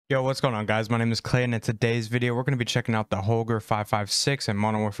Yo, what's going on, guys? My name is Clay, and in today's video, we're going to be checking out the HOLGER 556 in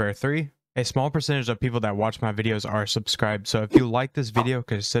Modern Warfare 3. A small percentage of people that watch my videos are subscribed, so if you like this video,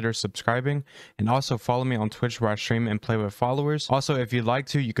 consider subscribing, and also follow me on Twitch where I stream and play with followers. Also, if you'd like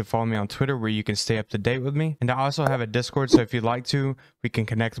to, you can follow me on Twitter where you can stay up to date with me, and I also have a Discord, so if you'd like to, we can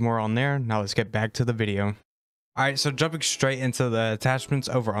connect more on there. Now let's get back to the video. Alright, so jumping straight into the attachments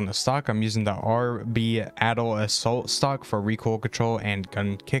over on the stock, I'm using the RB Adel Assault stock for recoil control and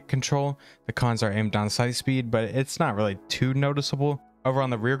gun kick control. The cons are aim down sight speed, but it's not really too noticeable. Over on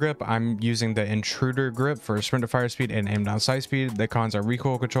the rear grip, I'm using the Intruder grip for sprint to fire speed and aim down sight speed. The cons are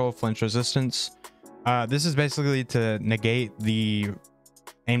recoil control, flinch resistance. This is basically to negate the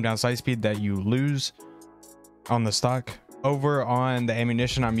aim down sight speed that you lose on the stock. Over on the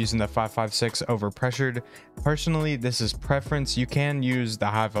ammunition, I'm using the 556 overpressured. Personally, this is preference. You can use the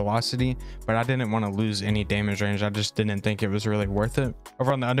high velocity, but I didn't want to lose any damage range. I just didn't think it was really worth it.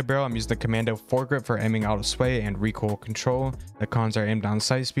 Over on the underbarrel, I'm using the Commando foregrip for aiming out of sway and recoil control. The cons are aim down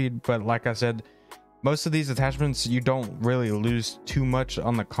sight speed, but like I said, most of these attachments, you don't really lose too much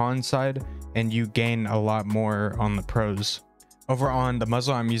on the con side, and you gain a lot more on the pros. Over on the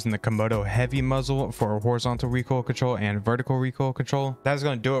muzzle, I'm using the Komodo heavy muzzle for horizontal recoil control and vertical recoil control. That's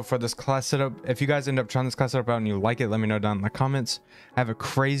going to do it for this class setup. If you guys end up trying this class setup out and you like it, let me know down in the comments. I have a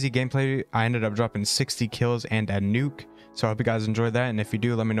crazy gameplay. I ended up dropping 60 kills and a nuke. So I hope you guys enjoyed that. And if you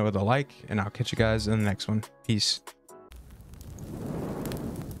do, let me know with a like, and I'll catch you guys in the next one. Peace.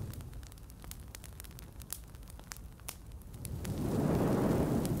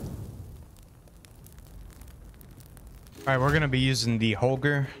 All right, we're gonna be using the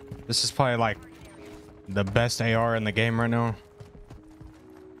HOLGER. This is probably like the best AR in the game right now.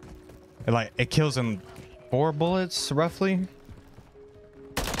 It kills in 4 bullets roughly.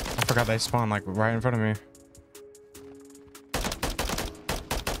 I forgot they spawn like right in front of me.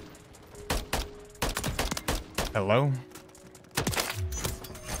 Hello?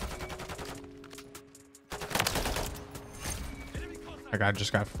 That guy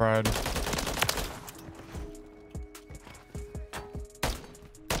just got fried.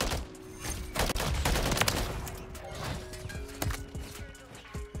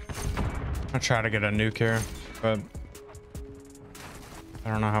 I'll try to get a nuke here, but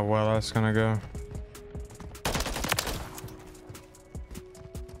I don't know how well that's gonna go.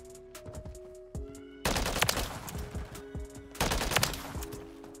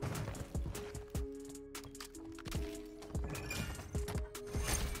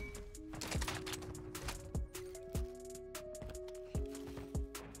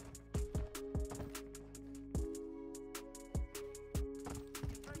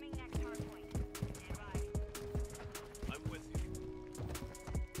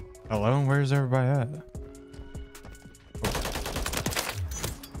 Hello, where's everybody at?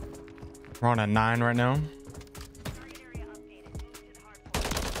 We're on a 9 right now. I'm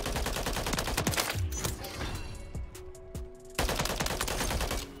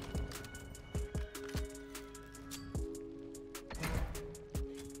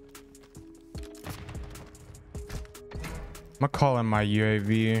gonna call in my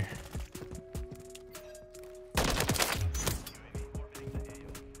UAV.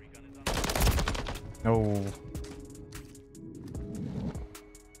 No.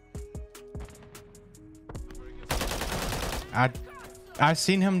 I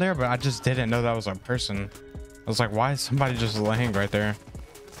seen him there, but I just didn't know that was a person. I was like, why is somebody just laying right there?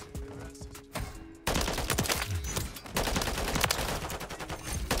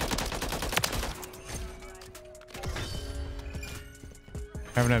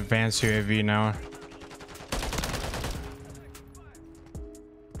 I have an advanced UAV now.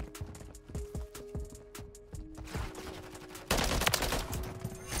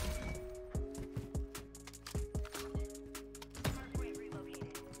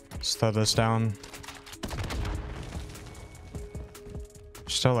 Slow this down.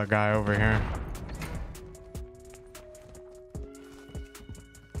 Still a guy over here.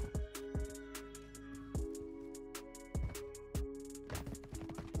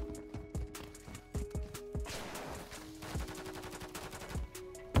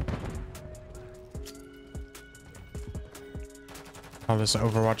 I'll just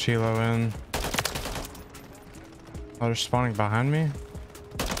Overwatch helo in. Oh, they're spawning behind me.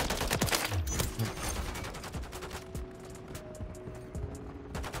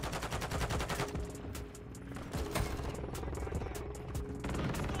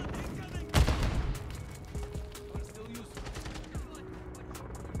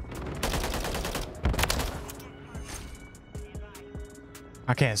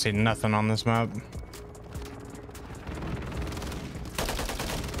 I can't see nothing on this map.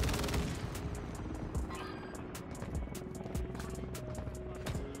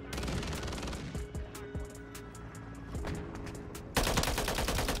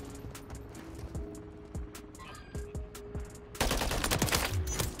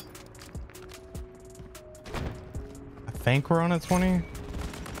 think we're on a 20.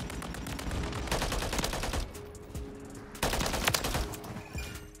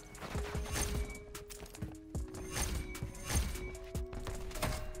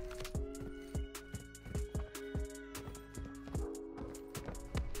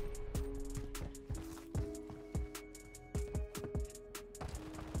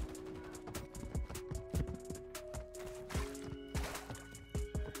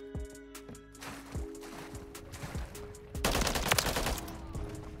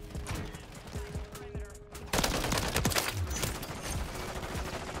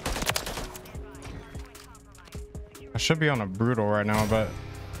 I should be on a brutal right now, but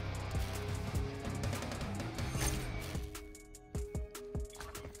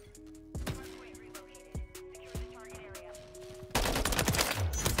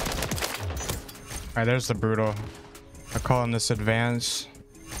alright, there's the brutal. I call him this advance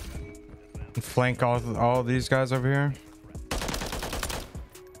and flank all these guys over here.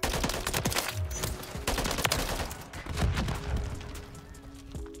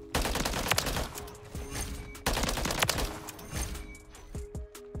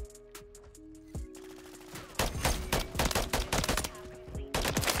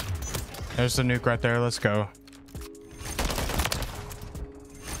 There's the nuke right there. Let's go.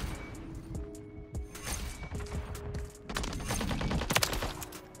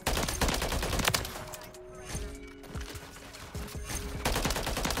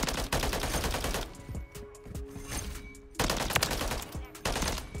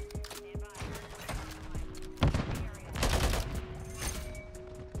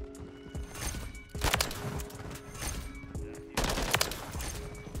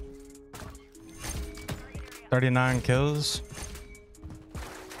 $39 kills.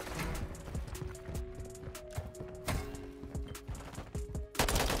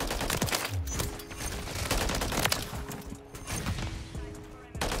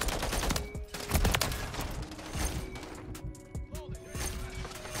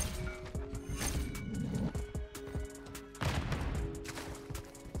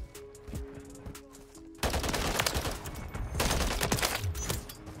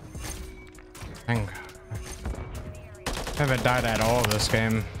 Dang. I haven't died at all this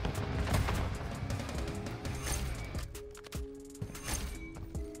game.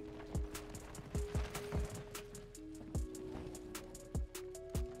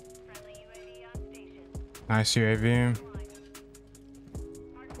 Nice UAV.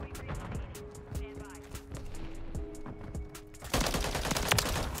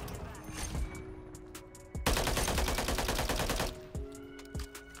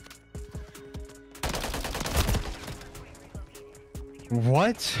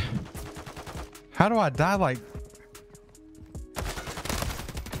 What? How do I die like...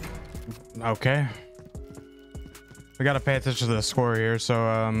 Okay. We gotta pay attention to the score here,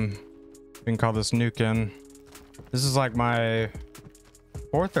 so we can call this nuke in. This is like my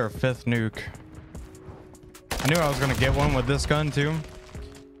 4th or 5th nuke. I knew I was gonna get one with this gun too,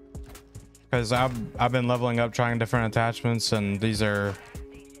 because I've been leveling up trying different attachments, and this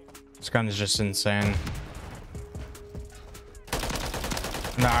gun is just insane.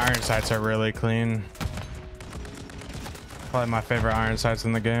 And the iron sights are really clean. Probably my favorite iron sights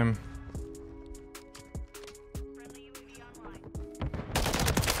in the game.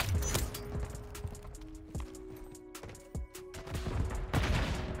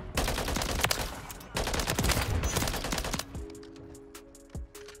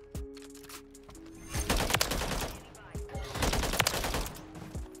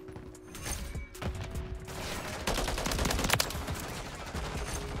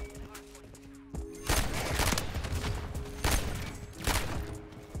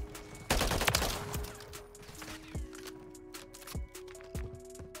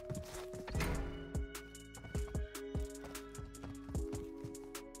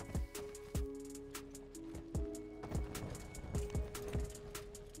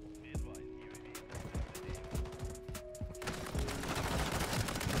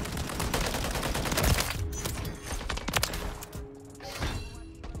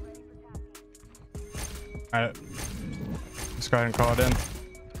 All right, let's go ahead and call it in.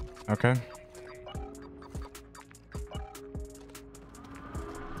 Okay.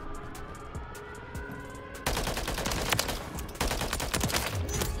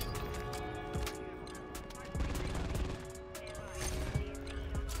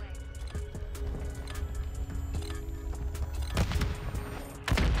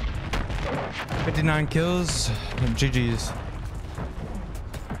 $59 kills, GG's,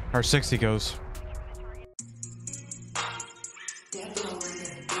 or 60 kills.